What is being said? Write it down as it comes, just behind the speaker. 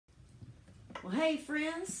Well, hey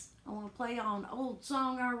friends, I want to play on an old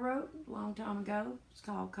song I wrote a long time ago. It's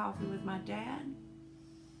called Coffee with My Dad.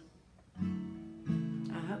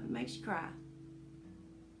 I hope it makes you cry.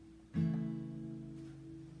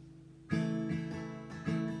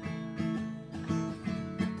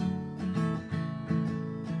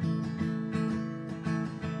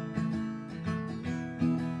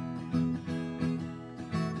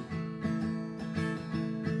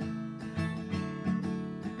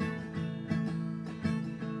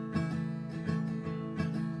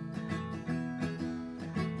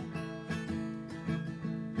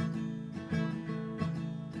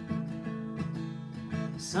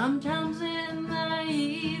 Sometimes in the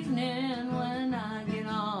evening when I get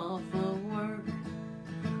off of work,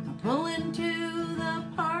 I pull into the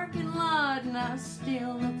parking lot and I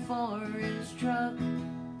still look for his truck.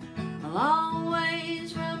 I'll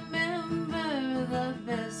always remember the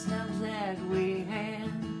best times that we had,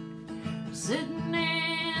 sitting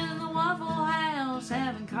in the Waffle House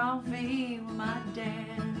having coffee with my dad.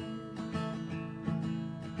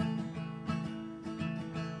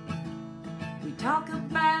 Talk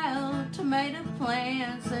about tomato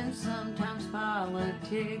plants and sometimes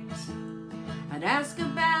politics. I'd ask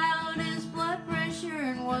about his blood pressure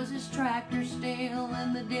and was his tractor still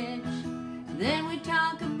in the ditch. Then we'd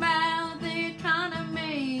talk about the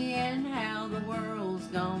economy and how the world's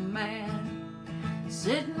gone mad,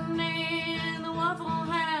 sitting in the Waffle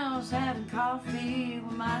House having coffee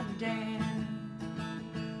with my dad.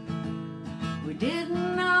 We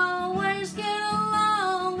didn't always get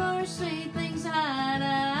along or see things eye to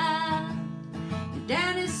eye. Your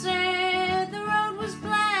daddy said the road was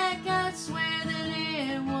black, I'd swear that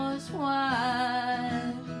it was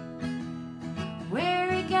white.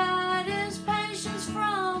 Where he got his patience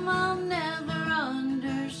from, I'll never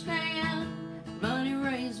understand. But he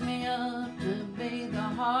raised me up to be the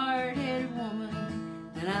hard-headed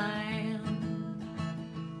woman that I am.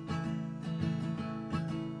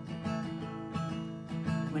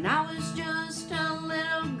 When I was just a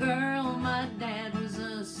little girl, my dad was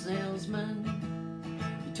a salesman.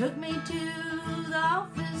 He took me to the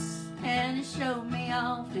office and he showed me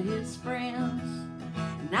off to his friends.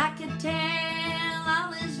 And I could tell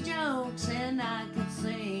all his jokes and I could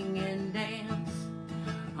sing and dance.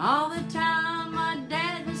 All the time my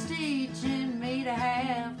dad was teaching me to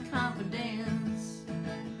have confidence.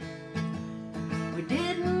 We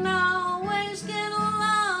didn't always get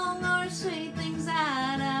along or see things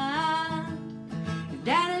eye to eye. Your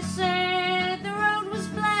daddy said the road was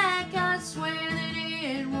black, I'd swear that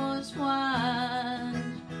it was white.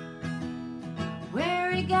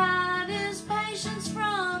 Where he got his patience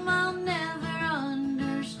from, I'll never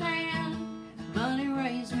understand. But he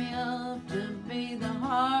raised me up to be the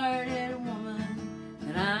hard-headed woman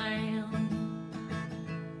that I am.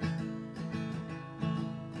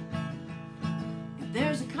 If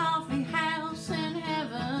there's a coffee house in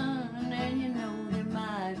heaven, and you know there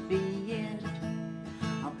might be it,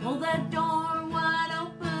 I'll pull that door wide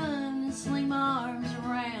open and sling my arms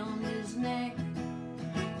around his neck.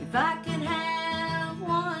 If I could have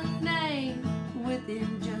one day with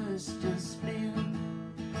him just to spend,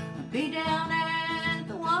 I'd be down at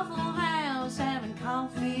the Waffle House having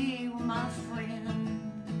coffee with my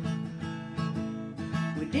friend.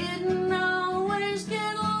 We didn't always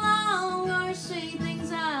get along or see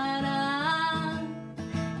things eye to eye.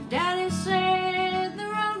 Daddy said the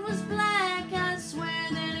road was black, I'd swear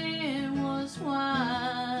that it was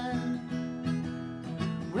white.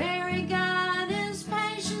 Where he got his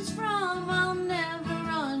patience from, I'll never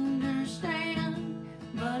understand.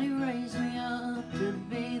 But he raised me up to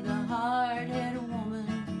be the hard-headed woman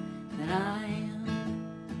that I am.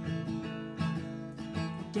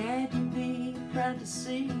 Dad, you'd be proud to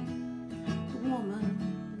see the woman